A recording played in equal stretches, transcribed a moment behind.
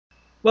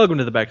Welcome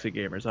to the Backseat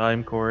Gamers.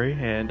 I'm Corey,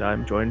 and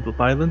I'm joined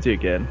by Lindsay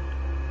again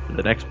for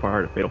the next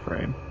part of Fatal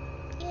Frame.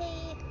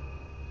 Yay!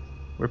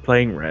 We're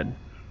playing Red.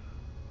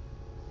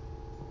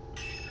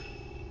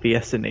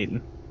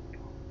 Fiestinating.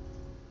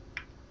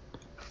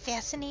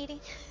 Fascinating.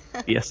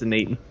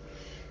 Fiestinating.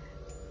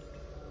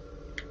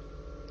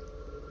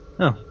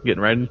 Oh,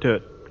 getting right into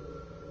it.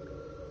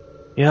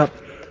 Yep,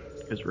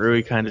 because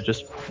Rui kind of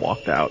just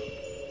walked out.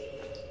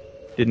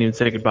 Didn't even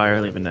say goodbye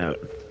or leave a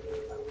note.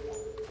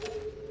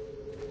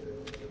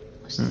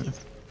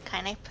 She's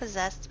kind of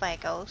possessed by a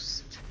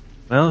ghost.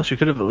 Well, she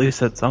could have at least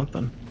said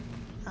something.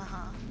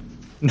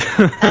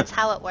 That's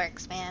how it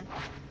works, man.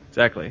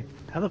 Exactly.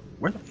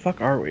 Where the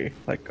fuck are we?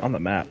 Like, on the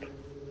map.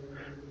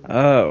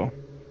 Oh.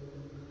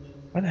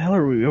 Why the hell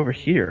are we over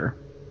here?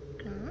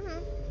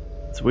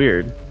 It's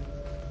weird.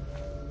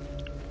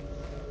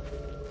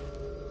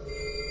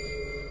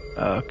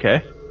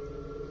 Okay.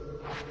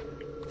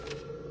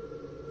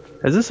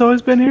 Has this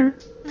always been here?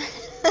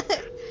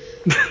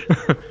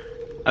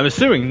 I'm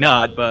assuming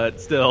not, but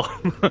still.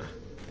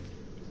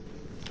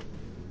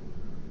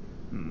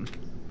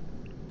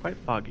 Quite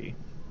foggy.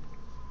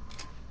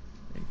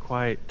 And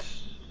quite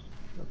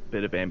a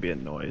bit of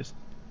ambient noise.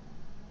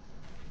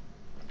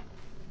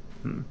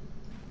 The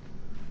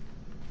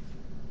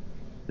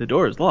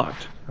door is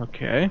locked.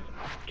 Okay.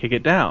 Kick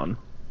it down.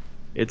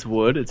 It's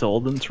wood, it's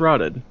old, and it's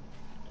rotted.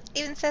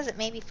 Even says it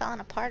may be falling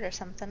apart or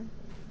something.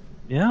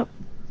 Yep.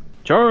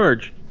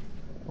 Charge!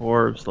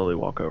 Or slowly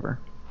walk over.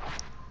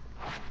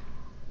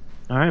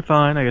 Alright,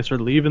 fine. I guess we're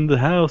leaving the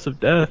house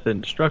of death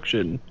and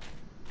destruction.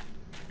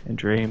 And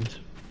dreams.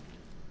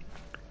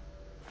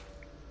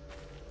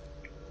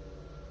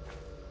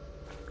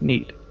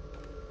 Neat.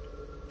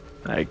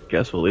 I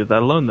guess we'll leave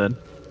that alone then.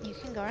 You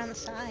can go around the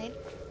side.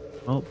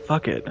 Well,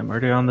 fuck it. I'm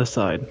already on this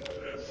side.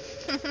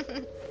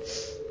 I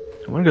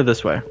want to go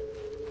this way.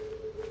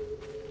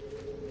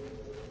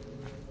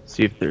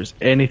 See if there's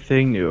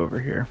anything new over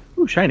here.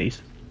 Ooh,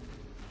 shinies.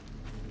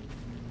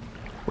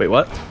 Wait,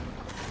 what?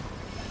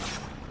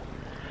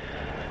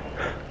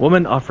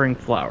 Woman offering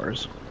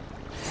flowers.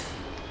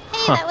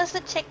 Hey, that was the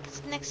chick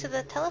next to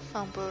the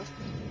telephone booth.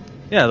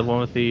 Yeah, the one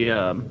with the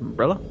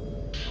umbrella.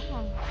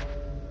 Oh.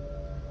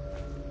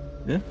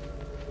 Yeah.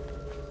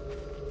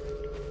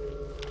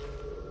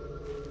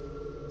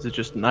 Is it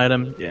just an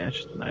item? Yeah, it's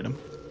just an item.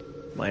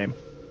 Lame.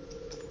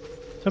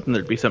 I was hoping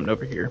there'd be something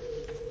over here.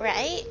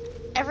 Right?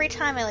 Every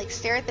time I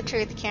stare at the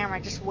tree with the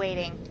camera, just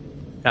waiting.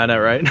 I know,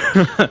 right?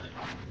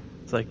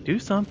 It's like, do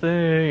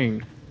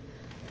something.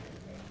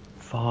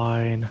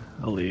 Fine,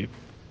 I'll leave.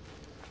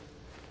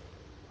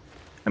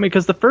 I mean,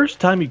 because the first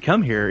time you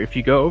come here, if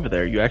you go over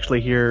there, you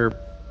actually hear,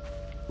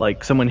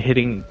 like, someone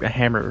hitting a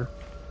hammer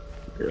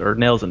or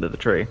nails into the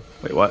tree.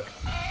 Wait, what?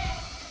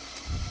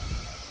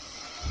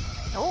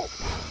 Oh.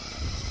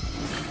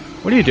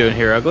 What are you doing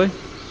here, Ugly?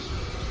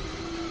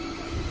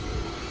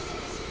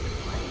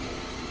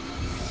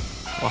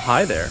 Well,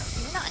 hi there.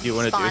 You're not Do you in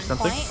want to do spawn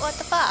something? point. What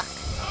the fuck?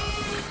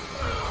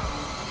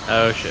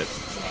 Oh, shit.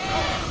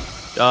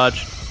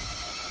 Dodge.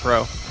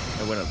 Pro.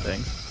 I win on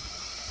things.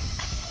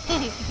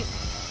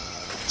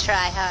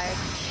 Try hard.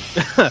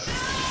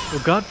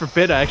 Well, God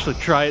forbid I actually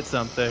try at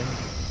something.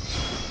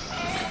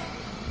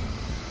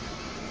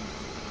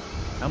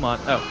 Come on.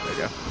 Oh, there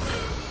you go.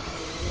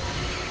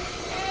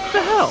 What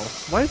the hell?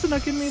 Why is it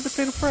not giving me the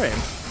fatal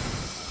frame?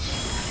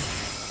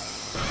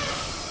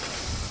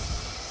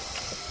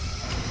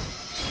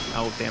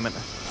 Oh, damn it. I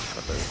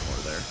thought there was more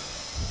there.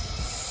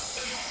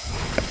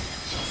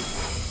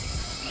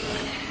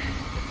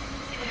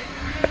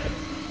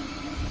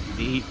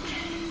 Neat.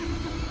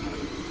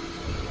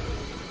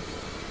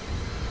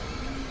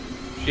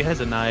 She has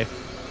a knife.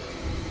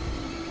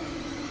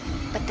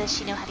 But does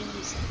she know how to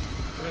use it?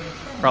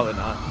 Probably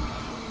not.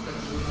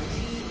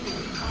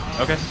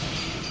 Okay.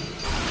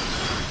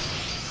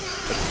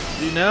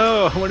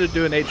 No, I wanted to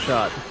do an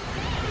 8-shot.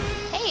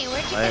 Hey,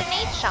 where'd you get an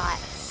 8-shot?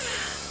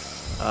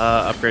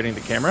 Upgrading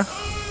the camera.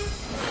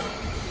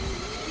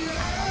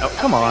 Oh,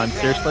 come on,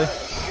 seriously?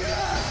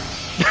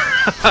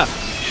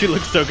 She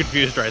looks so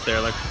confused right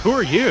there, like, who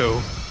are you?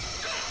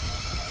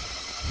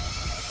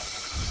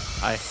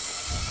 Hi.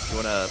 You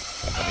wanna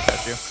let me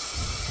touch you?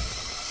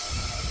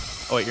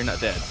 Oh wait, you're not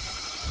dead.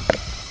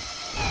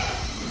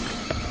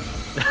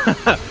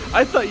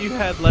 I thought you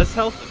had less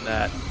health than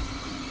that.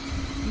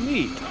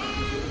 Neat.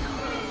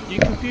 You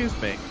confused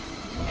me.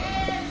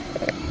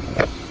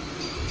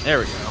 There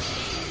we go.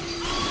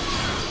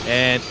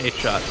 And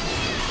 8-shot.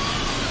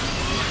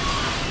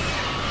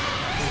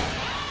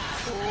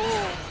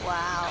 Ooh,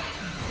 wow.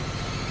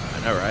 I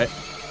know, right?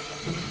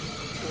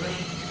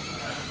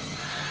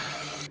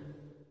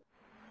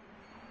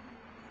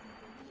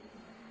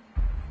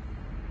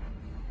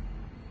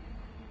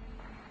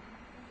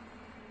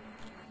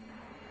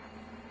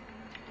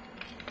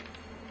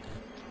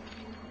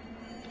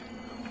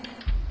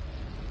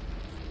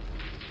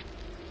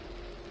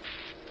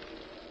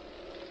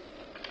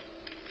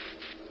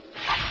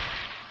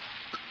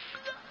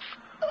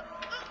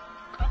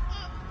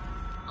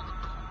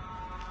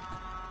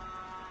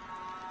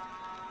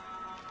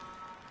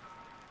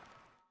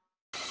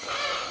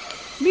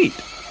 Neat.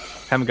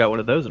 Haven't got one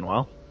of those in a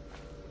while.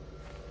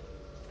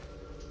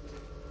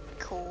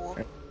 Cool.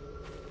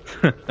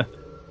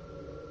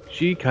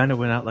 She kind of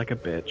went out like a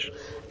bitch.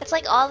 It's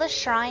like all the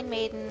shrine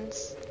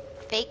maidens,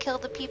 they kill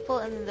the people,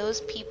 and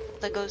those people,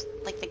 the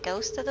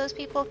ghost of those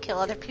people, kill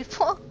other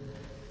people.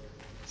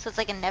 So it's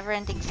like a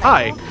never-ending cycle.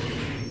 Hi.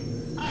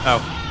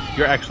 Oh,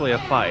 you're actually a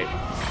fight.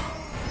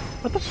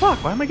 What the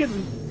fuck? Why am I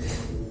getting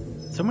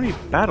so many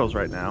battles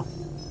right now?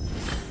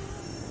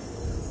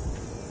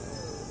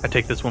 I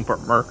take this one for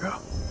Mirko.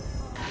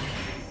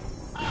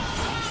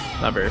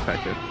 Not very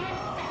effective.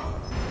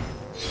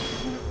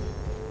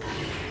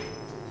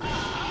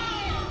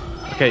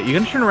 Okay, you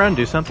gonna turn around and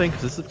do something?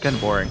 Because this is kind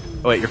of boring.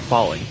 Oh wait, you're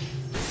falling.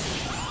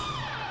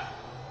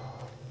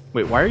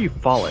 Wait, why are you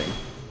falling?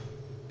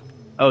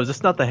 Oh, is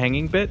this not the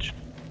hanging bitch?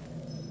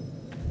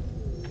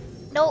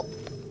 Nope.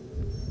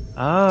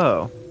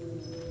 Oh.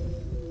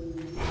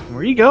 Where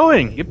are you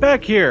going? Get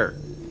back here!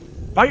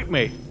 Fight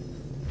me!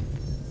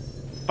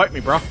 Fight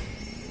me, bro.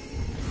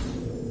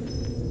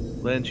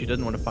 Lynn, she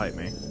doesn't want to fight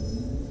me.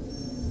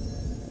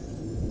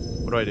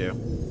 What do I do?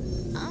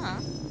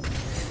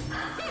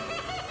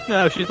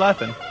 No, she's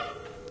laughing.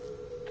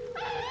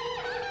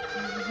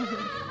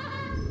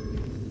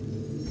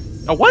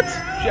 Oh, what?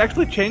 She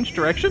actually changed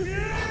direction?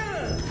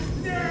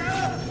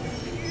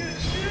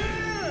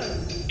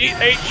 Eat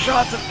 8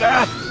 shots of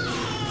death!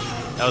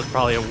 That was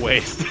probably a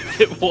waste.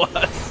 It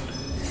was.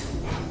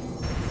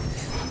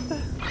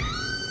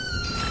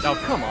 Oh,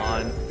 come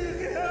on.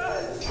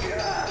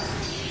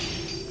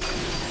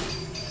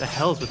 The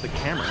hell's with the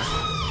camera?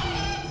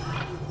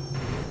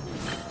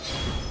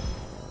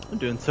 I'm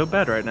doing so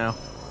bad right now.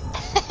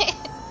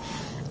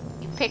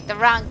 You picked the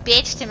wrong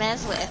bitch to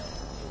mess with.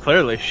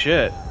 Clearly,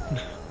 shit.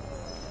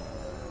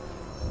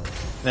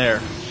 There.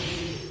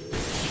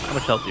 How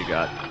much health you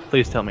got?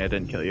 Please tell me I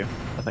didn't kill you.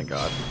 Oh, thank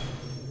God.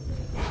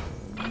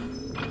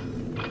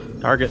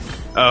 Target.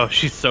 Oh,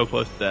 she's so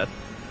close to death.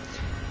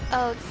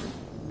 Oh.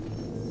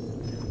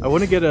 I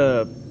want to get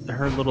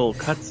her little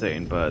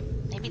cutscene, but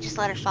Maybe just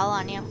let her fall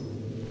on you.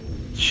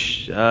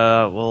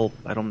 well,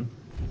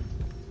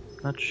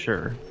 not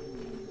sure.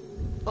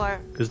 Or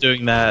Because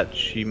doing that,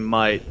 she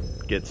might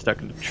get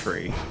stuck in a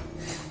tree.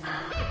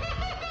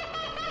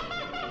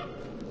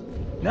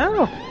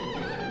 No.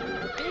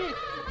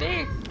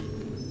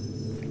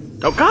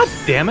 Oh, God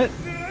damn it!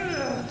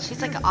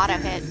 she's like an auto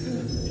hit.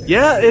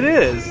 Yeah, it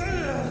is.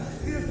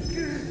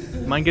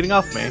 Mind getting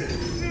off me?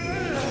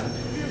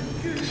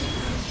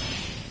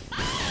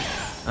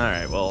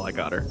 Alright, well, I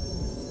got her.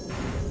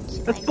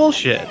 That's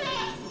bullshit.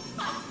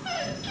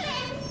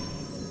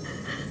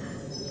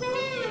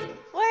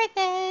 Worth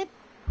it.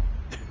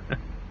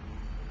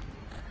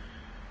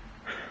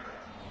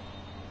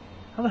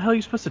 How the hell are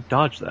you supposed to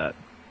dodge that?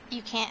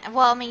 You can't.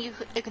 Well, I mean, you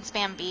can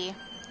spam B.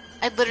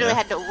 I literally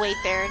had to wait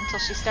there until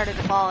she started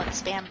to fall and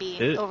spam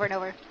B over and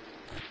over.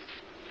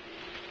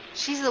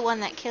 She's the one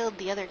that killed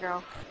the other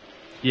girl.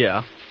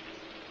 Yeah.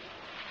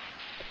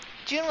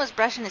 June was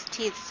brushing his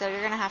teeth, so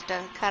you're gonna have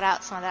to cut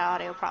out some of that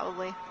audio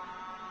probably.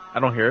 I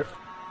don't hear it.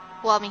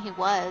 Well, I mean, he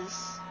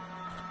was.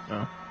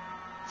 Oh.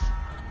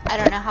 I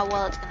don't know how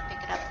well it's gonna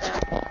pick it up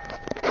though.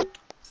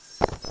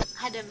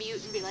 I had to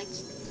mute and be like.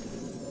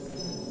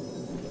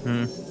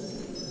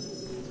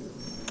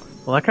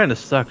 Well, that kind of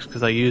sucks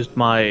because I used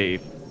my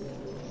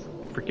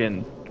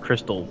freaking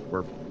crystal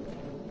or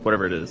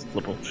whatever it is,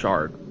 little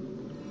shard,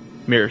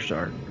 mirror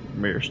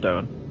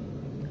stone.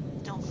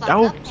 Don't fuck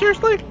Oh, up.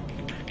 seriously?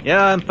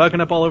 Yeah, I'm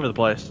fucking up all over the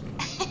place.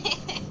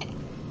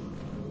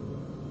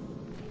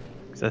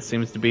 That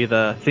seems to be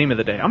the theme of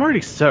the day. I'm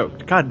already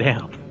soaked. God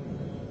damn.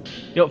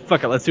 Yo,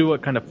 fuck it. Let's see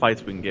what kind of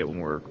fights we can get when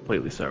we're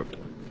completely soaked.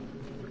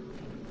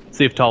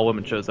 See if Tall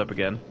Woman shows up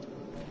again.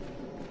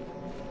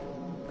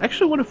 I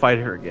actually want to fight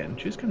her again.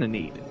 She's kind of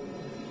neat.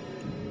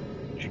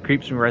 She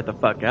creeps me right the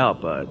fuck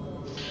out, but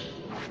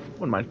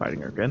wouldn't mind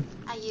fighting her again.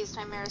 I used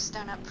my mirror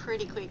stone up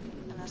pretty quick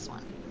in this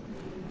one.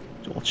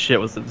 Well, shit,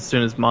 was it as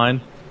soon as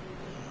mine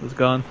was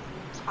gone?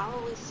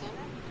 Probably sooner.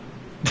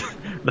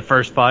 The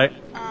first fight?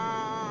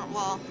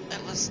 Well,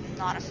 it was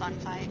not a fun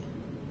fight.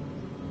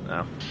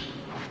 No.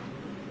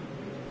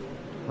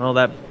 Well,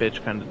 that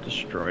bitch kind of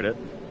destroyed it.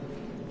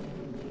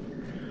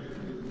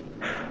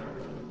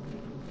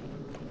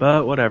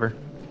 But whatever.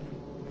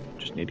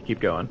 Just need to keep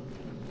going.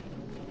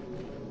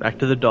 Back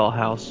to the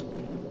dollhouse.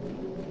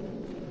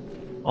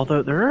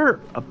 Although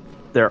there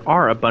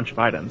are a bunch of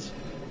items.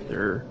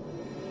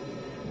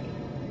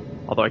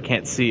 Although I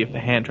can't see if the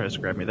hand tries to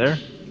grab me there.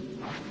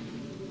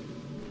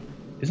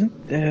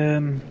 Let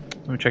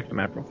me check the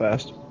map real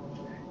fast.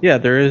 Yeah,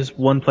 there is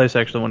one place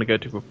I actually want to go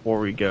to before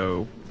we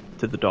go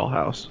to the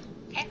dollhouse.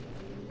 Okay.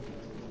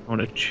 I want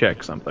to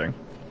check something.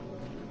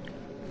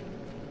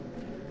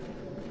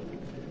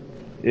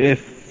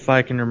 If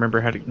I can remember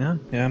how to... No,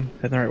 yeah, I'm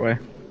heading the right way.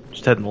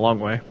 Just heading the long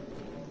way.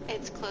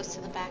 It's close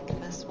to the back of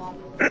this wall.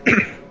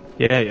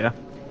 Yeah.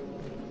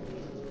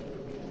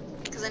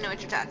 Because I know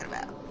what you're talking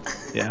about.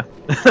 Yeah.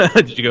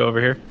 Did you go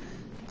over here?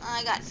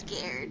 I got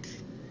scared.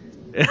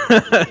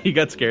 You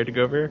got scared to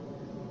go over here?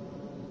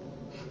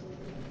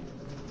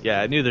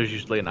 Yeah, I knew there's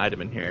usually an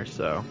item in here,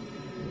 so...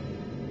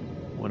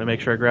 want to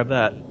make sure I grab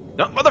that.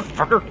 No,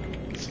 motherfucker!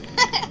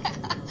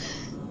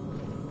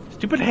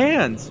 Stupid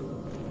hands!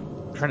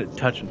 Trying to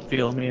touch and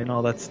feel me and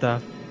all that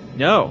stuff.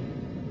 No!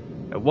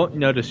 I won't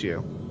notice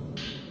you.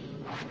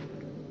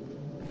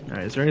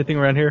 Alright, is there anything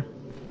around here?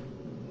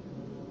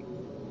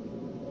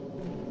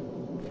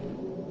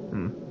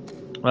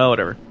 Well,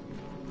 whatever.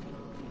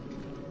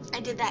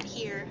 I did that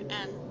here,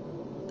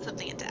 and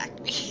something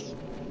attacked me.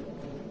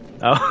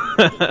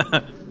 Oh.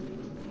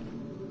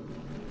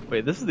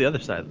 Wait, this is the other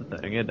side of the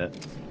thing, isn't it?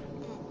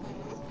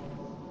 Mm-hmm.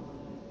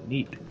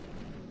 Neat.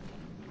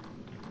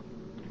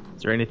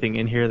 Is there anything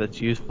in here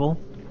that's useful?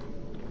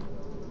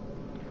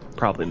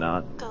 Probably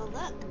not. Go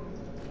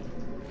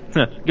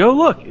look. Go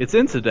look! It's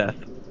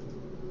Incideth.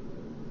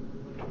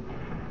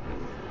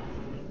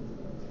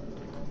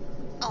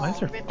 Why is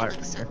there Rip fire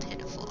looks so here?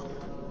 pitiful.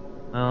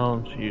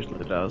 Well, she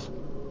usually does.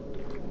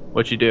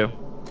 What'd you do?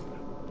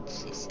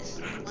 She's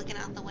just looking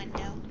out the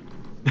window.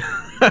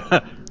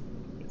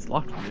 It's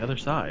locked from the other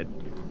side.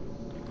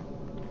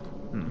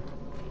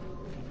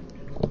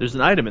 There's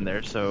an item in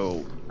there,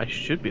 so I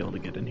should be able to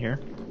get in here.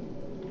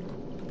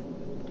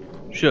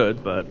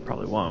 Should, but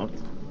probably won't.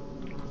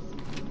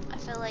 I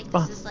feel like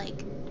this is like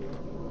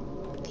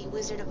the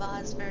Wizard of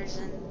Oz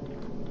version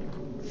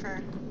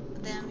for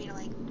them, you know,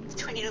 like the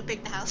tornado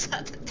picked the house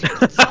up.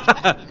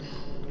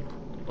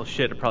 Well,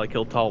 shit, it probably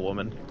killed Tall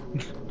Woman.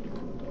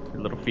 Her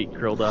little feet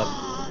curled up.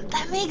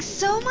 That makes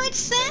so much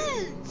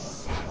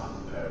sense!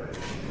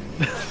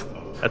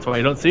 That's why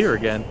you don't see her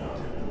again.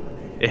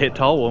 It hit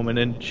Tall Woman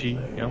and she,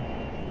 you know,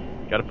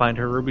 gotta find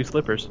her ruby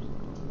slippers.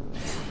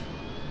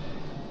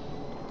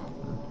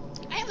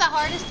 I have the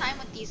hardest time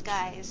with these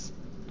guys.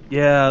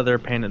 Yeah, they're a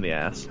pain in the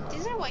ass.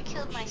 These are what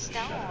killed my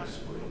stone.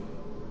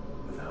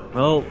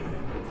 Well...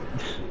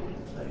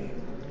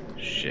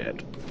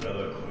 shit.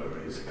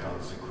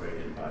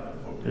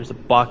 There's a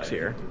box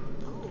here.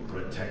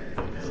 Protect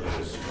the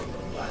pillars from the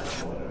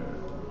black water.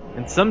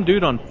 And some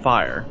dude on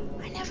fire.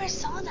 I never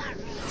saw that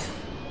room.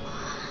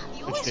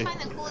 You always find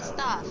the coolest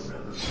stuff.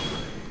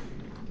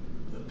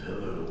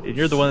 And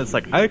you're the one that's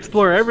like, I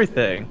explore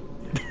everything.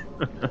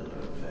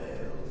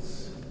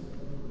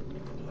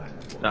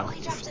 No. Oh,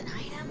 he dropped an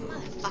item?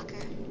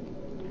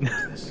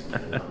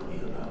 Motherfucker.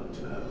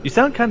 You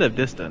sound kind of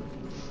distant.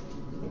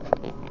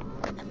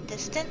 I'm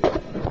distant?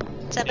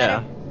 Is that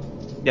better?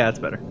 Yeah, it's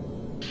better.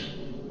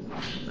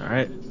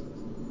 Alright.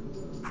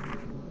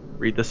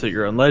 Read this at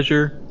your own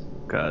leisure,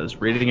 because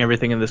reading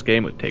everything in this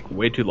game would take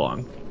way too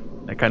long.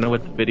 I kind of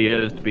want the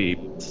videos to be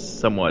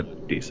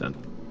somewhat decent,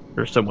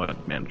 or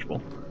somewhat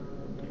manageable.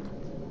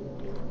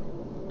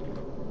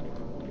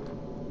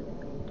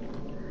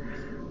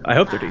 I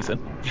hope they're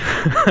decent.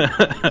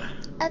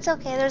 That's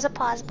okay, there's a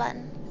pause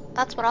button.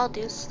 That's what I'll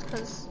do,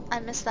 because I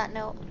missed that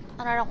note,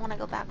 and I don't want to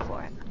go back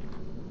for it.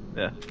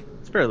 Yeah,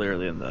 it's fairly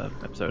early in the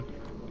episode.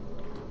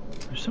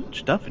 There's so much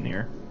stuff in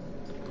here.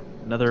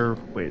 Another...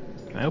 wait,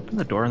 can I open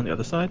the door on the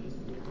other side?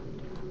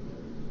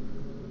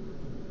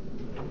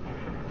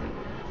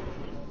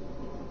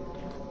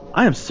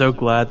 I am so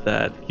glad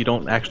that you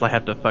don't actually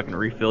have to fucking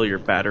refill your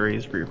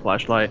batteries for your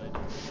flashlight.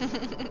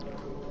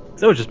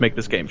 That would just make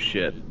this game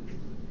shit.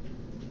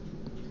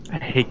 I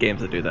hate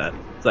games that do that.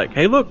 It's like,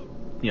 hey look,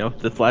 you know,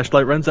 the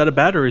flashlight runs out of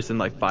batteries in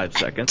like 5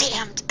 seconds.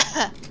 Damned!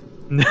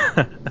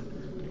 Yeah,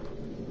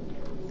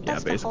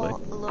 That's basically. the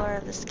whole lore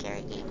of the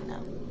scary game,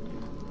 though.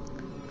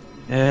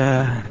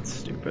 Yeah, it's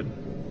stupid.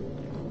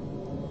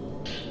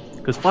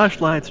 Because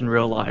flashlights in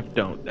real life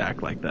don't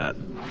act like that.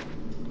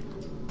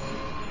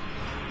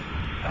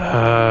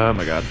 Oh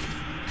my god.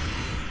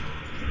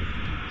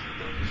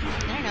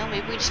 I don't know,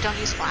 maybe we just don't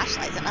use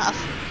flashlights enough.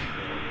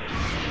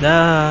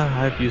 Nah,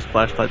 I've used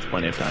flashlights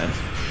plenty of times.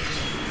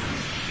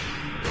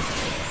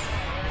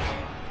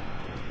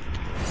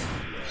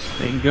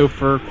 They can go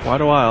for quite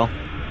a while.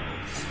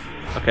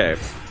 Okay,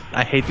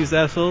 I hate these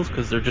assholes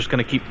because they're just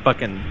gonna keep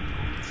fucking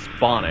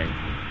spawning.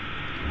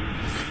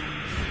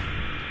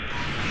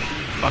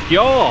 Fuck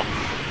y'all!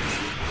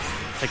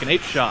 Take an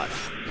 8 shot.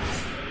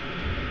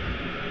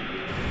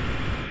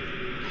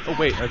 Oh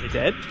wait, are they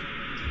dead?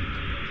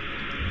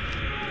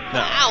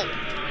 No. Ow!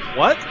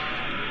 What?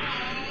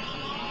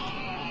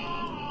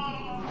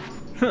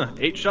 Huh,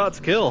 8 shots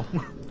kill.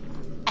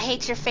 I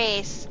hate your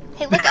face.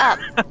 Hey, look up.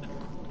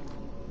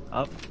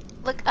 Up?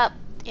 Look up.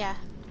 Yeah.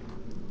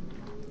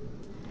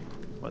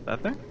 What,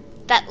 that thing?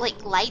 That,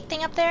 like, light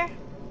thing up there?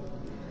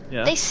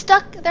 Yeah. They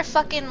stuck their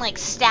fucking, like,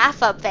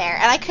 staff up there,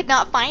 and I could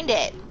not find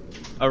it.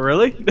 Oh,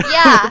 really?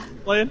 Yeah.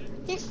 Playing?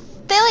 They,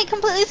 like,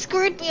 completely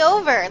screwed me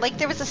over. Like,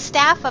 there was a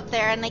staff up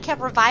there, and they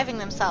kept reviving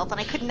themselves, and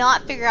I could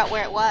not figure out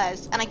where it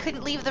was, and I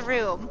couldn't leave the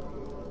room.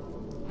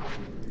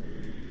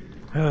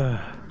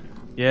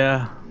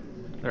 Yeah.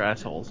 They're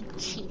assholes.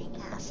 Cheating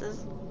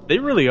asses. They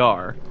really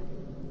are.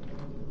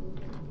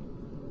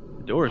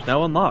 The door is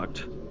now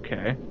unlocked.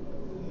 Okay.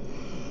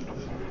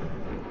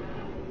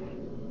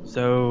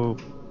 So...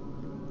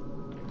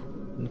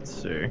 let's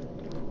see.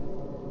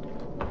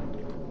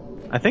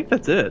 I think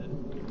that's it.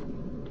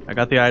 I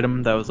got the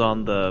item that was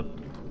on the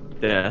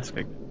desk.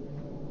 I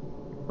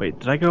Wait,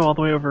 did I go all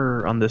the way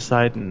over on this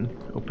side and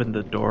open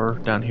the door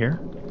down here?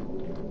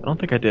 I don't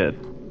think I did.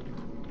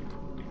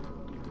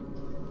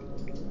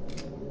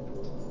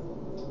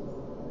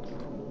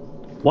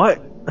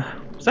 What?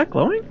 Was that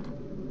glowing?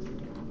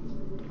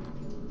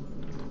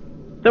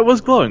 That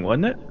was glowing,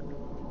 wasn't it?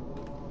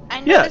 I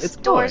Yeah, notice it's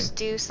doors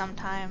glowing. do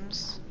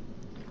sometimes.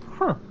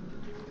 Huh.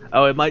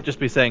 Oh, it might just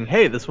be saying,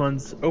 hey, this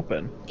one's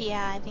open.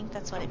 Yeah, I think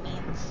that's what it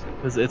means.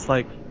 Because it's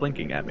like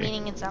blinking at me.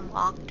 Meaning it's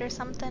unlocked or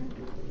something?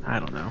 I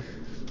don't know.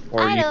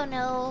 I don't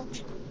know.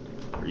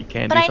 Or you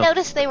can But do I something.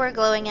 noticed they were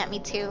glowing at me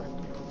too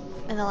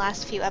in the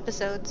last few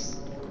episodes.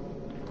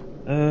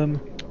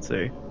 Let's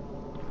see.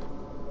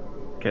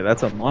 Okay,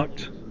 that's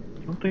unlocked.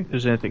 I don't think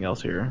there's anything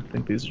else here. I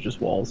think these are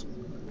just walls.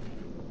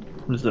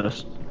 What is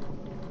this?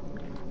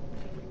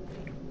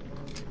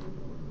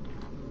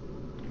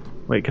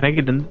 Wait, can I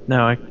get in?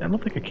 No, I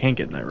don't think I can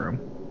get in that room.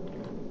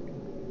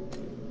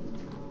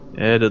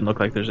 Yeah, it doesn't look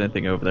like there's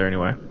anything over there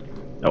anyway.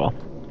 Oh well.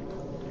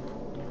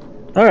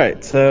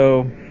 Alright,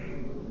 so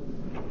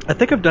I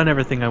think I've done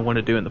everything I want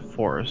to do in the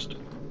forest.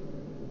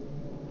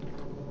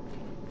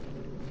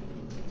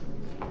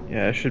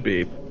 Yeah, it should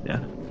be,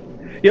 yeah.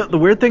 Yeah, the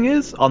weird thing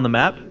is, on the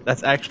map,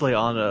 that's actually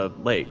on a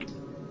lake.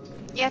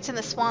 Yeah, it's in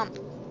the swamp.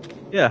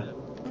 Yeah,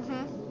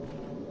 Mm-hmm.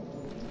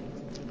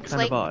 It's kind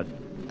like of odd.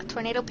 a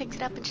tornado picked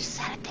it up and just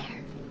sat it there.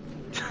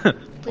 Well,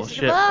 Wizard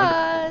shit. of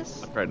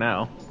Oz. Right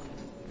now.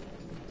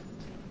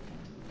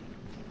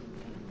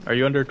 Are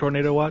you under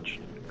tornado watch?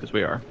 Because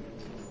we are.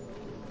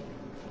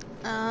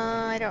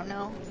 I don't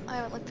know. I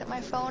haven't looked at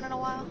my phone in a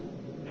while.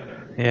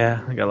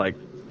 Yeah, I got like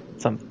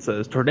something that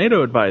says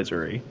tornado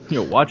advisory.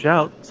 Watch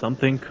out.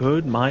 Something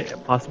might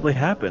possibly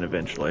happen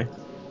eventually.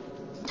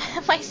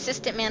 My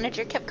assistant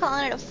manager kept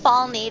calling it a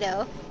fall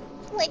NATO.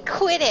 I'm like,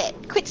 quit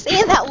it. Quit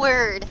saying that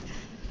word.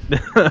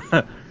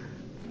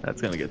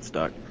 That's gonna get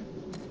stuck.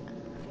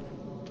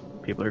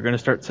 People are gonna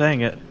start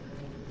saying it.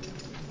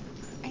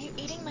 Are you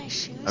eating my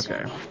shoes? Okay,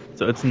 Remy?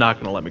 so it's not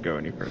gonna let me go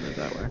any further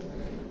that way.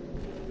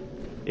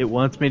 It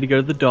wants me to go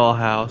to the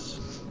dollhouse.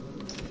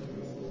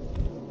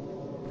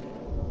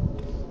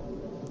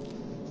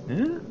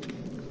 Yeah?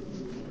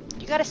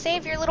 You gotta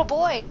save your little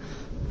boy.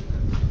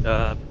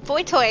 Uh,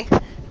 Boy toy.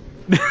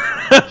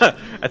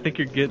 I think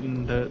you're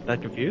getting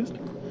that confused.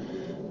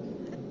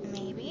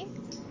 Maybe.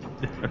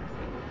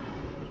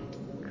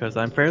 Because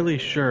I'm fairly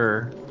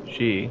sure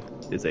she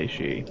is a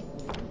she.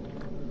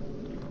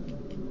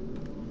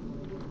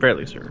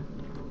 Fairly sure.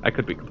 I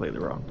could be completely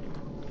wrong.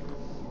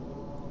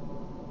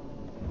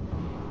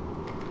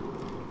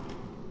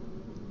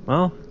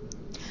 Well,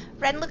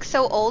 Ren looks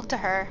so old to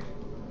her.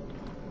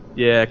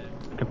 yeah,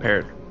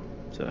 compared.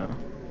 So.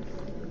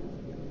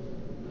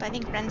 But I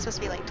think Ren's supposed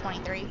to be like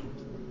 23.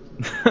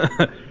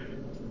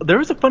 There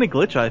was a funny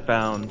glitch I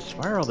found.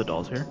 Why are all the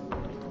dolls here?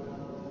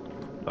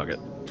 Fuck it.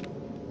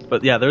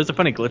 But yeah, there was a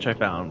funny glitch I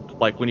found.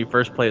 Like when you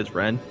first play as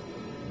Ren,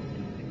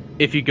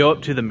 if you go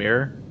up to the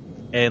mirror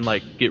and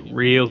like get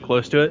real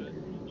close to it,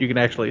 you can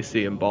actually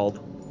see him bald.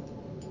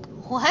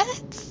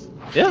 What?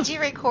 Yeah. Did you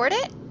record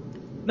it?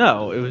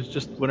 No, it was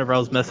just whenever I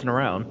was messing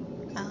around,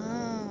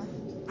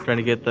 Oh. trying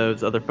to get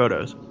those other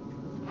photos.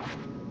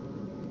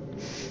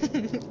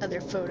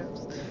 Other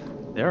photos.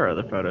 There are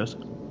other photos.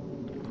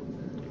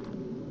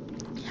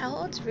 How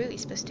old's Rui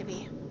supposed to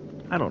be?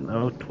 I don't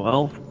know,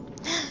 12?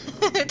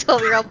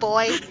 12-year-old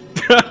boy.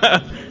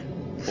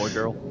 Boy,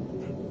 girl.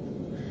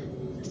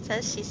 It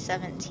says she's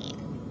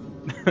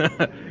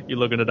 17. You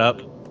looking it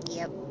up?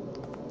 Yep.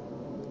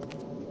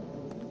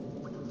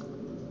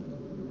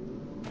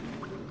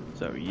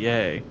 So,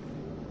 yay.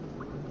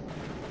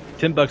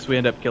 $10 we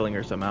end up killing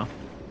her somehow.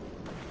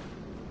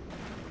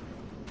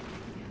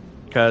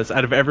 Because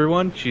out of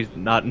everyone, she's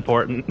not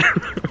important.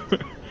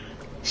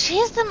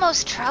 She's the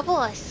most trouble,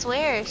 I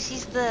swear.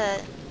 She's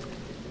the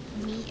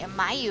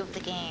Mayu of the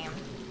game.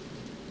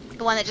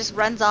 The one that just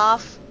runs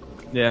off.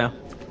 Yeah.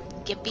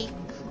 Gippy.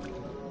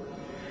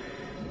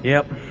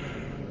 Yep.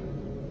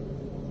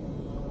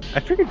 I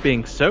figured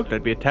being soaked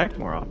I'd be attacked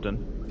more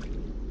often.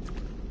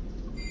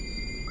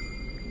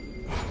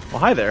 Well,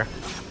 hi there.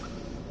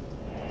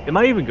 Am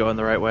I even going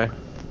the right way?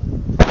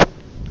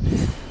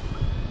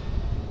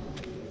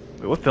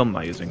 Wait, what film am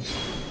I using?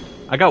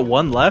 I got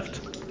one left?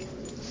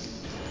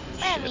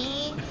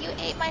 Remy, you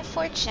ate my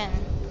fortune.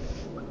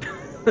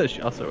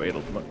 She also ate a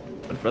bunch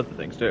of other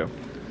things, too.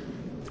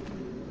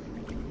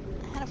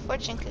 I had a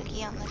fortune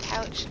cookie on the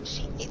couch.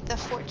 She ate the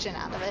fortune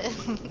out of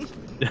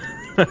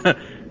it.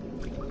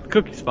 The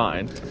cookie's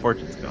fine. The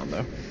fortune's gone,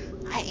 though.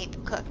 I ate the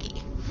cookie.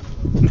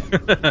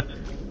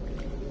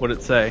 What'd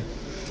it say?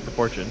 The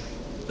fortune.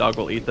 Dog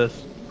will eat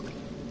this.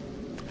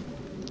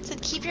 It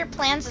said keep your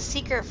plans a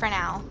secret for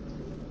now.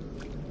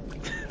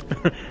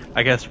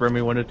 I guess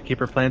Remy wanted to keep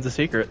her plans a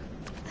secret.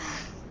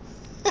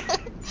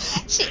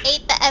 She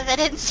ate the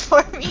evidence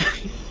for me.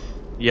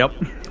 Yep.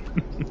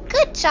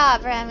 Good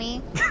job,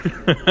 Remy.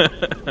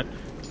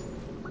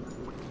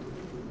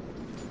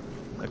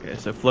 Okay,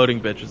 so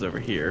floating bitch is over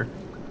here.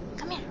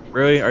 Come here.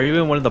 Rui, are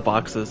you in one of the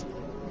boxes?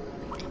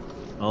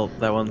 Well,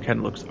 that one kind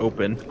of looks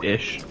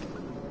open-ish.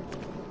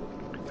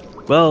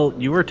 Well,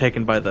 you were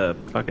taken by the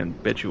fucking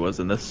bitch who was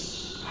in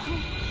this.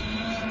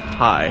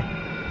 Hi.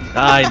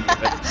 I knew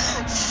it.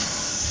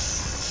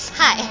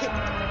 Hi.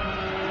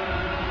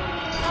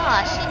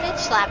 Aw, she bitch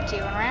slapped you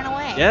and ran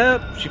away.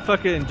 Yep, she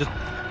fucking just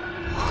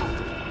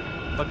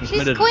fucking She's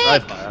committed quick. a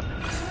drive-by.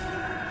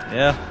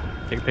 Yeah,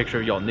 take a picture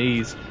of y'all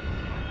knees.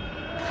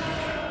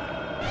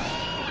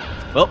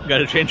 Well,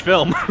 gotta change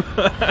film.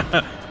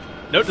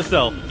 Note to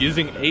self: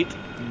 using 8,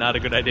 not a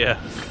good idea.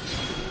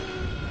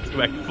 Let's go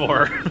back to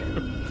 4.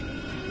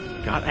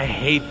 God, I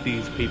hate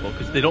these people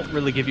because they don't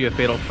really give you a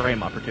fatal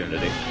frame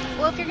opportunity.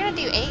 Well, if you're gonna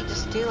do 8,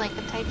 just do like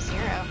the type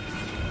 0.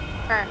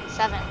 Or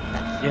 7.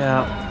 That's...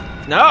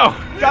 Yeah. No!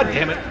 God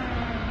damn it!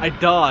 I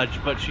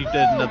dodged, but she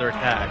did another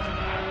attack.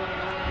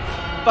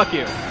 Fuck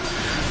you.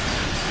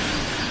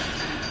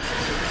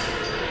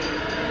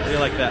 How do you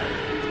like that?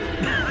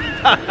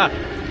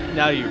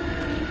 Now you...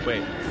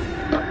 Wait.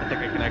 I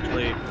think I can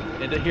actually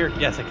end it here.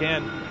 Yes, I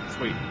can.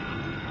 Sweet.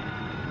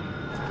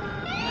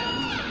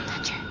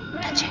 Touch her.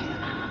 Touch her.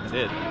 I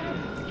did.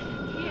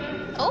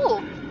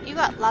 Oh, you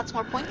got lots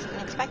more points than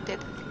expected.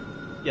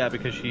 Yeah,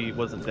 because she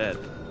wasn't dead.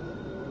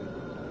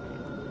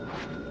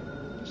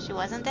 She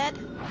wasn't dead?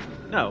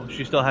 No,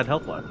 she still had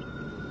health left.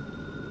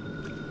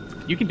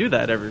 You can do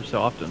that every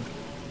so often.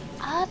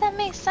 Oh, that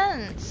makes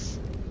sense.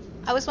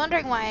 I was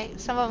wondering why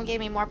some of them gave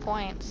me more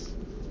points.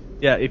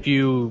 Yeah, if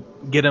you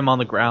get him on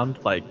the ground,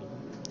 like,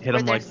 hit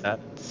Where him they're like that.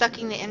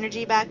 Sucking the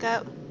energy back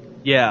up.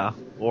 Yeah,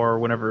 or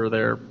whenever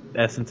their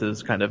essence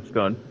is kind of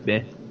going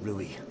meh.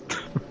 Really?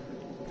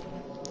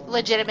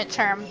 Legitimate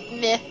term.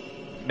 Meh.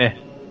 Meh.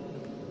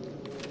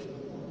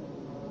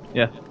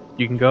 Yeah,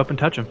 you can go up and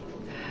touch him.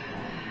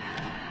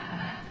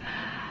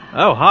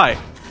 Oh, hi.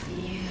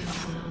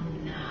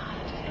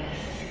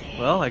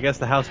 Well, I guess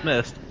the house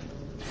missed.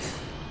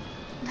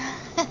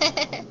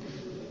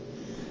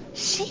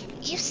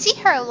 You see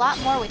her a lot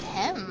more with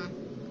him.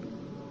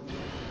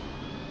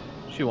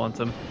 She wants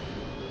him.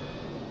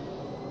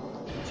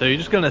 So you're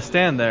just gonna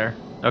stand there.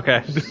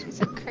 Okay.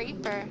 She's a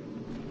creeper.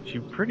 She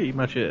pretty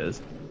much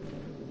is.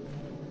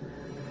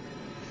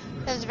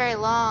 That was a very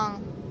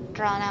long,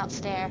 drawn out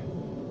stare.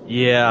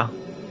 Yeah.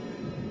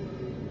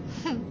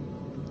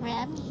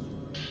 Remy.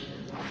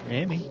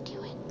 Remy. What are you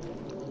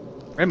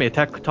doing? Remy,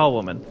 attack tall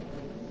woman.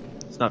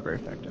 It's not very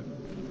effective.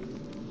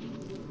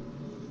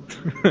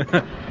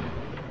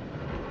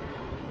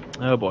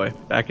 Oh boy,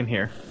 back in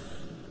here.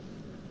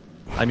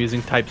 I'm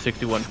using Type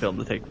 61 film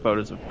to take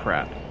photos of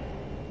crap.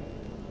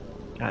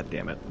 God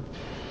damn it.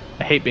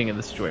 I hate being in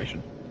this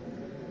situation.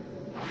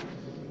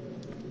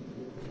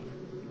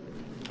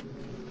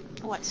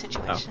 What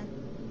situation?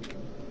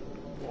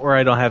 Or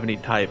I don't have any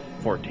Type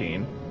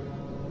 14.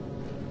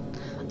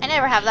 I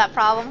never have that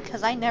problem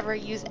because I never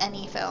use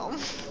any film.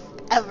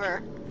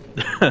 Ever.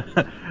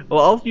 Well,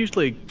 I'll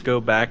usually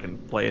go back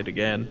and play it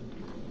again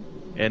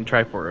and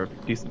try for a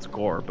decent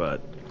score,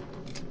 but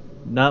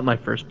not my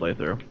first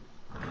playthrough.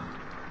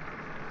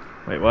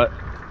 Wait, what?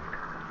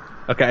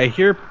 Okay, I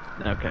hear...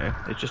 Okay,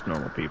 it's just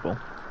normal people.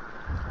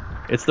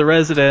 It's the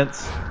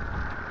residents.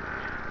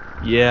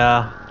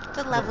 Yeah.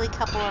 The lovely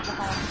couple of the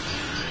home.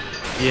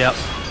 Yep.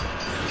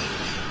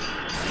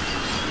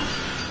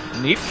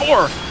 Need 4!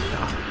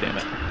 Oh, damn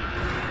it.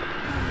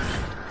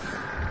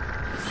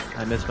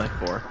 I missed my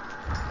 4.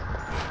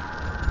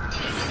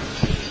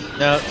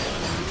 No.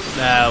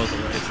 Nah, that was a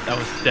waste. That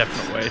was a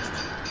definite waste.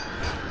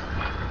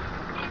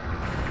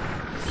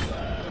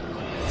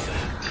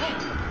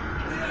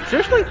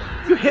 Seriously?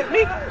 You hit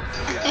me?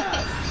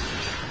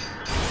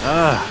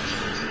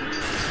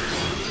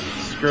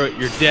 Screw it,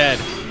 you're dead.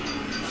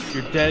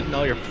 You're dead and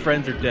all your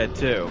friends are dead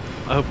too.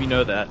 I hope you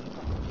know that.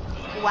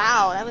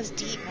 Wow, that was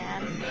deep,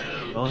 man.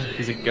 Well,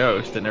 he's a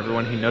ghost and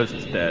everyone he knows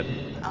is dead.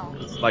 Oh.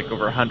 It's like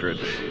over 100.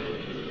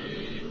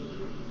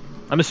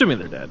 I'm assuming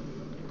they're dead.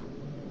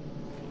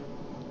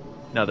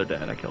 No, they're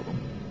dead. I killed them.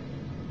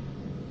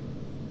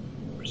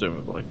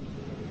 Presumably.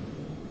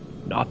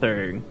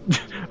 Nothing.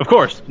 Of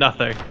course,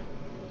 nothing.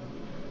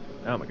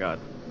 Oh my god.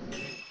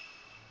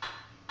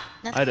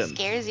 Nothing Item.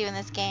 scares you in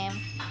this game.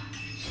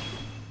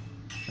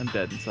 I'm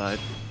dead inside.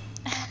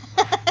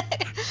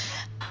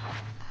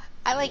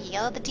 I like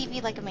yell at the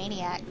TV like a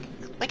maniac.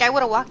 Like I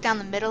would have walked down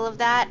the middle of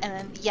that and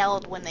then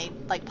yelled when they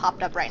like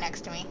popped up right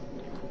next to me.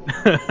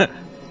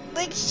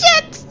 Like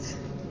shit!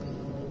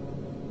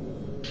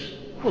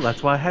 Well,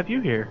 that's why I have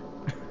you here.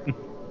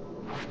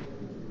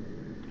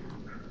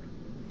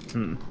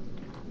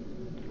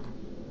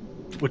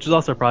 Which is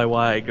also probably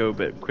why I go a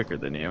bit quicker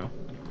than you.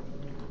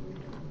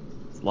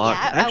 It's locked.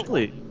 Yeah,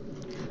 Actually,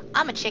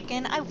 I'm a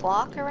chicken. I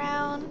walk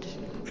around.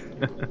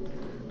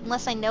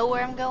 Unless I know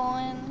where I'm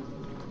going.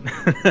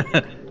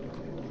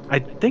 I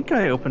think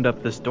I opened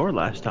up this door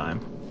last time.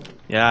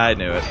 Yeah, I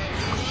knew it.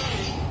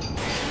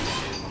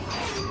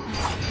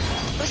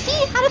 Well,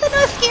 see? How did that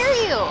not scare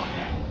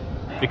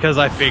you? Because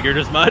I figured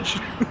as much.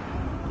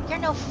 You're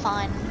no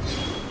fun.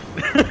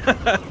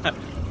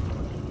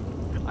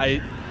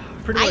 I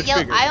pretty much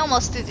figured. I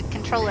almost threw the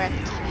controller at the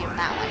TV on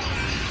that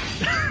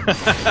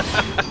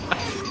one.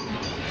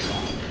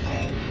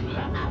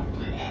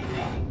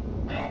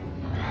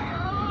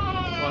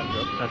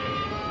 touch her.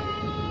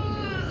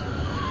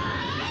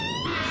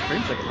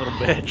 Screams like a little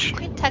bitch.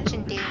 Quit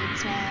touching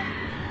dudes, man.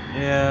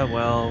 Yeah,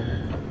 well.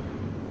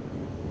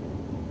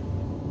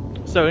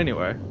 So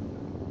anyway.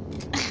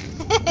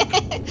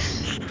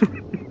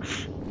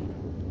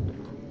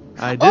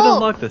 I did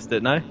unlock this,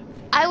 didn't I?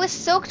 I was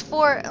soaked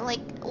for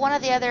like one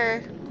of the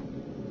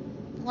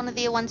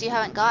ones you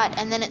haven't got,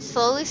 and then it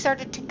slowly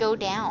started to go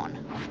down.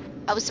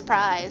 I was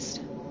surprised.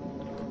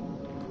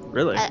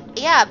 Really?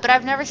 Yeah, but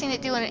I've never seen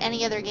it do it in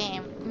any other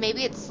game.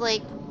 Maybe it's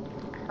like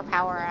her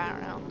power, I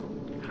don't know.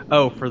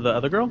 Oh, for the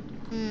other girl?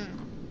 Hmm.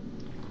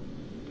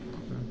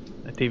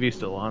 That TV's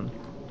still on.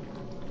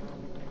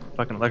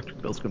 Fucking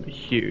electric bill's gonna be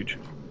huge.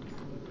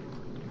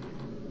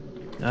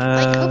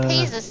 Like, who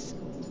pays this?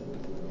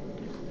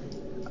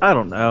 I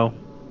don't know.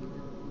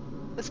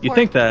 This You poor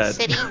think that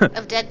city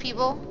of dead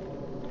people?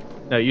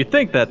 No, you'd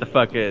think that the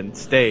fucking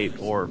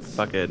state or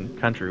fucking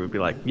country would be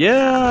like,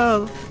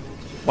 yeah,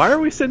 why are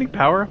we sending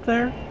power up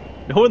there?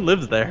 No one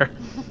lives there.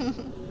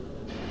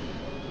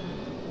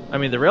 I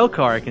mean, the rail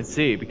car I can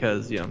see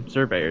because, you know,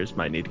 surveyors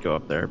might need to go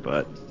up there,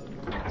 but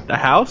the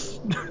house?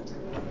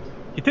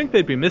 You'd think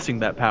they'd be missing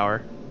that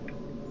power.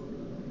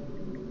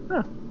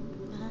 Huh.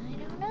 I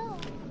don't know.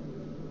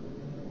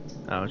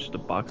 Oh, it's just a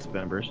box of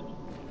embers.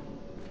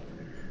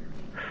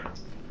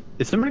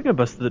 Is somebody gonna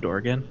bust through the door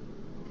again?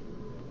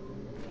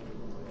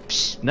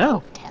 Psh,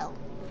 No. Tell.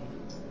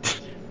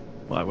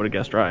 Well, I would have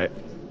guessed right.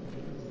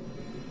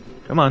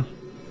 Come on.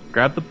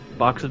 Grab the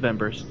box of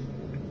embers.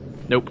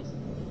 Nope.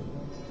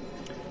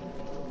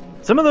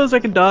 Some of those I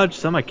can dodge,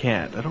 some I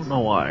can't. I don't know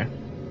why.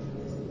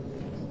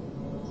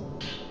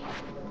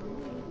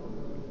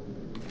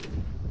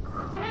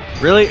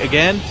 Really?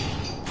 Again?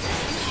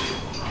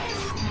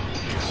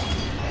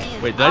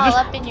 Wait, did I just...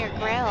 all up in your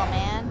grill,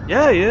 man.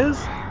 Yeah, he is.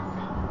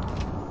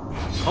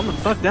 Calm the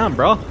fuck down,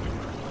 bro.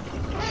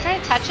 Try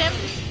to touch him?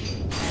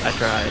 I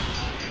tried.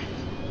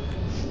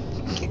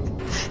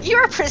 You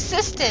were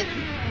persistent.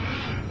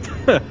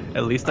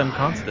 At least I'm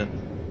constant.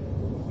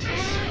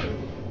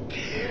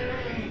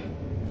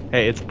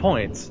 Hey, it's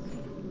points.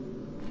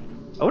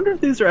 I wonder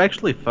if these are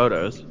actually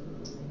photos.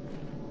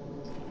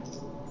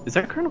 Is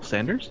that Colonel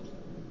Sanders?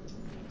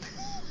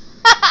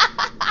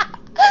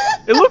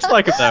 It looks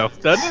like it though,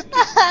 doesn't it?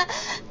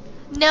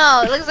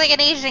 No, it looks like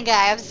an Asian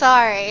guy. I'm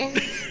sorry.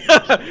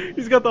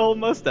 He's got the whole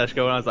mustache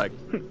going on. I was like,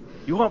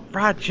 you want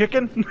fried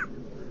chicken?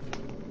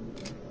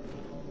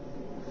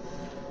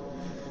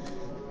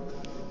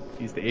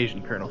 He's the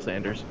Asian Colonel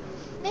Sanders.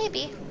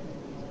 Maybe.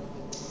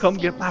 Come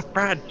get my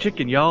fried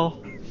chicken, y'all.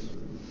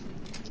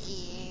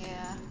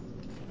 Yeah.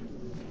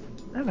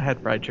 I haven't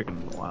had fried chicken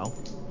in a while.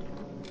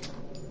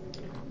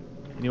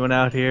 Anyone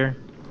out here?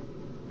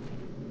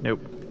 Nope.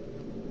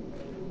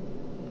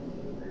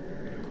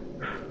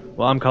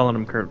 Well, I'm calling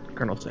him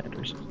Colonel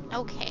Sanders.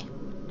 Okay.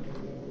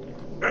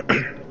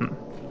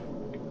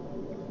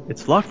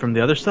 It's locked from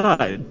the other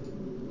side.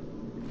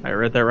 I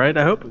read that right,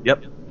 I hope?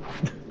 Yep.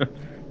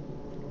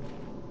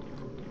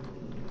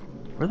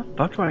 Where the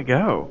fuck do I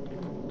go?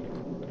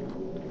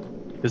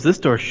 Because this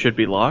door should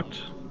be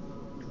locked.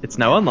 It's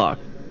now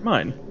unlocked.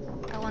 Mine.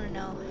 I want to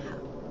know how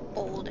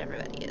old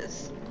everybody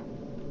is.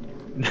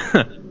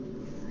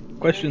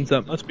 Questions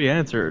that must be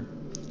answered.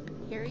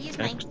 Yuri's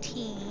Okay.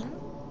 19.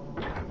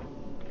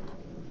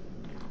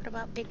 What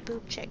about Big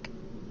Boob Chick?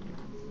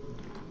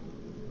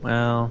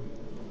 Well...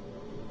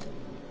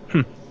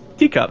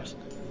 Teacups.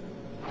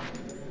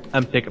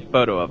 I'm gonna take a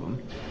photo of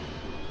them.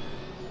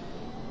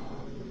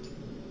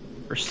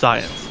 For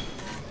science.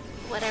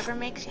 Whatever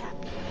makes you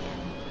happy.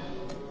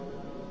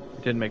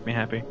 It didn't make me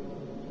happy.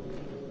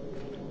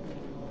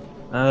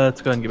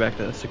 Let's go ahead and get back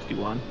to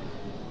 61.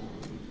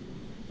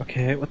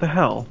 Okay, what the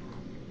hell?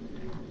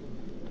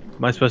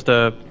 Am I supposed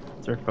to...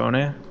 Is there a phone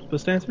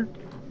supposed to answer?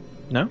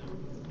 No?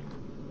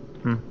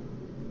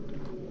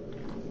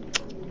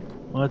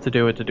 What to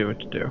do, what to do, what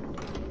to do.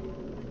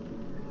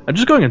 I'm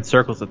just going in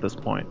circles at this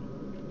point.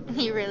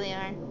 You really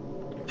are.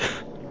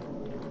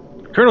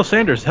 Colonel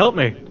Sanders, help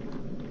me!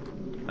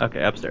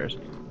 Okay, upstairs.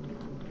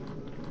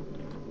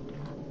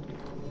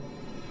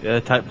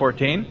 Yeah, type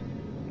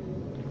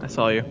 14? I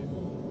saw you.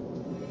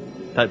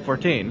 Type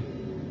 14.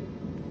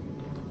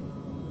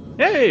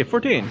 Yay,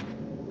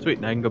 14!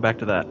 Sweet, now I can go back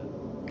to that.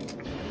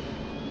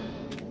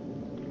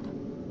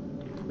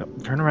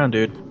 Nope, turn around,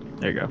 dude.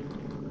 There you go.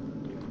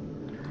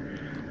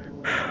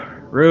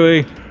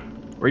 Rui,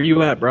 where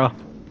you at, bro?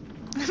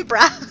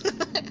 Brah.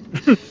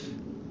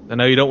 I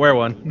know you don't wear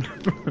one.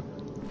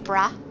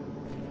 Brah.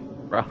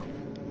 Bro.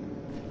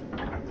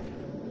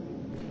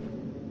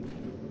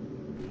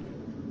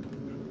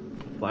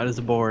 Flight is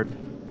aboard.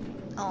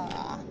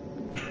 Aw.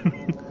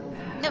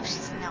 No,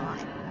 she's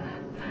not.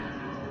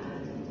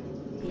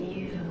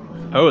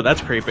 Oh,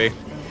 that's creepy.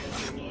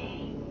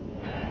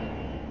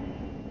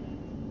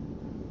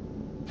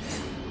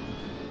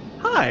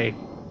 Hi.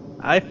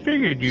 I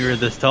figured you were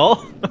this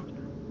tall.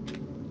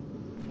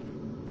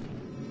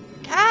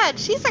 God,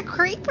 she's a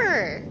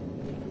creeper.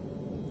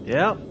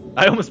 Yeah,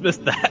 I almost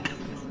missed that.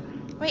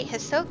 Wait,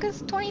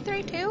 Hisoka's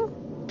 23 too?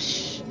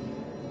 Psh,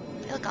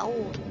 they look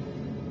old.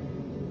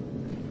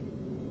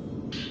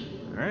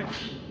 Alright.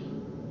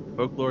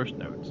 Folklore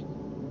notes.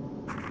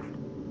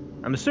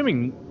 I'm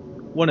assuming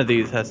one of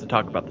these has to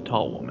talk about the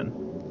tall woman.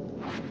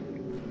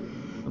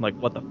 And like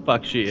what the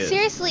fuck she is.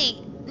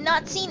 Seriously,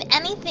 not seen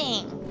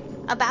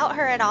anything about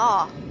her at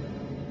all.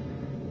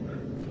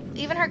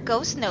 Even her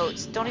ghost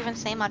notes don't even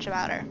say much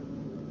about her.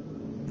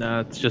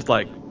 No, it's just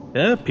like,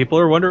 yeah, people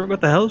are wondering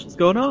what the hell's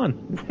going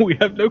on. We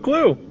have no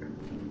clue.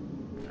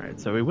 Alright,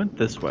 so we went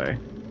this way.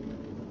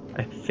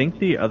 I think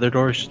the other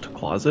door is just a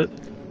closet.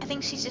 I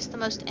think she's just the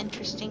most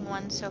interesting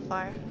one so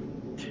far.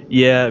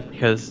 Yeah,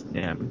 because,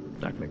 yeah, I'm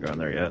not going to go in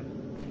there yet.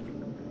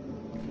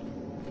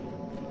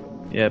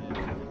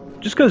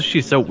 Yep. Just because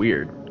she's so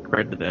weird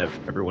compared to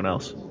everyone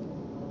else.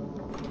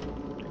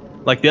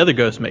 Like, the other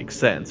ghosts make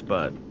sense,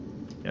 but,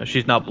 you know,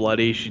 she's not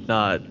bloody, she's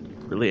not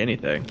really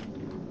anything.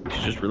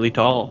 She's just really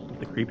tall,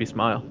 with a creepy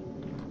smile.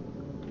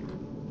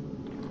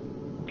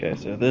 Okay,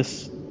 so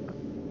this...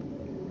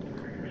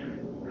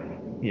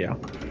 Yeah.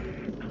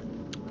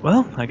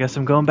 Well, I guess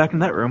I'm going back in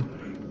that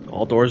room.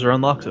 All doors are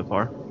unlocked so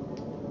far.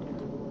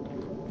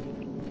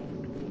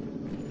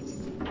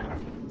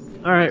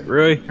 Alright,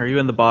 Rui, are you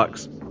in the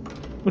box?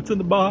 What's in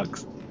the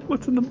box?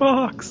 What's in the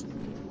box?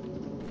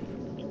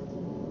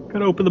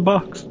 Gotta open the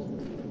box.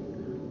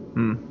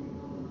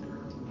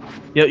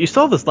 Yeah, you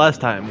saw this last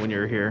time when you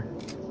were here.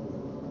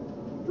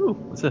 Ooh,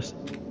 what's this?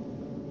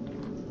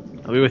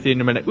 I'll be with you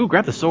in a minute. Ooh,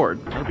 grab the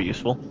sword. That'll be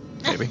useful.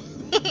 Maybe.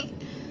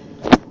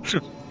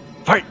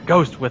 Fight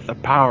ghost with the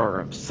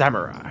power of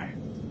samurai.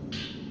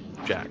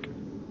 Jack.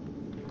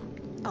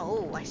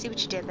 Oh, I see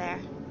what you did there.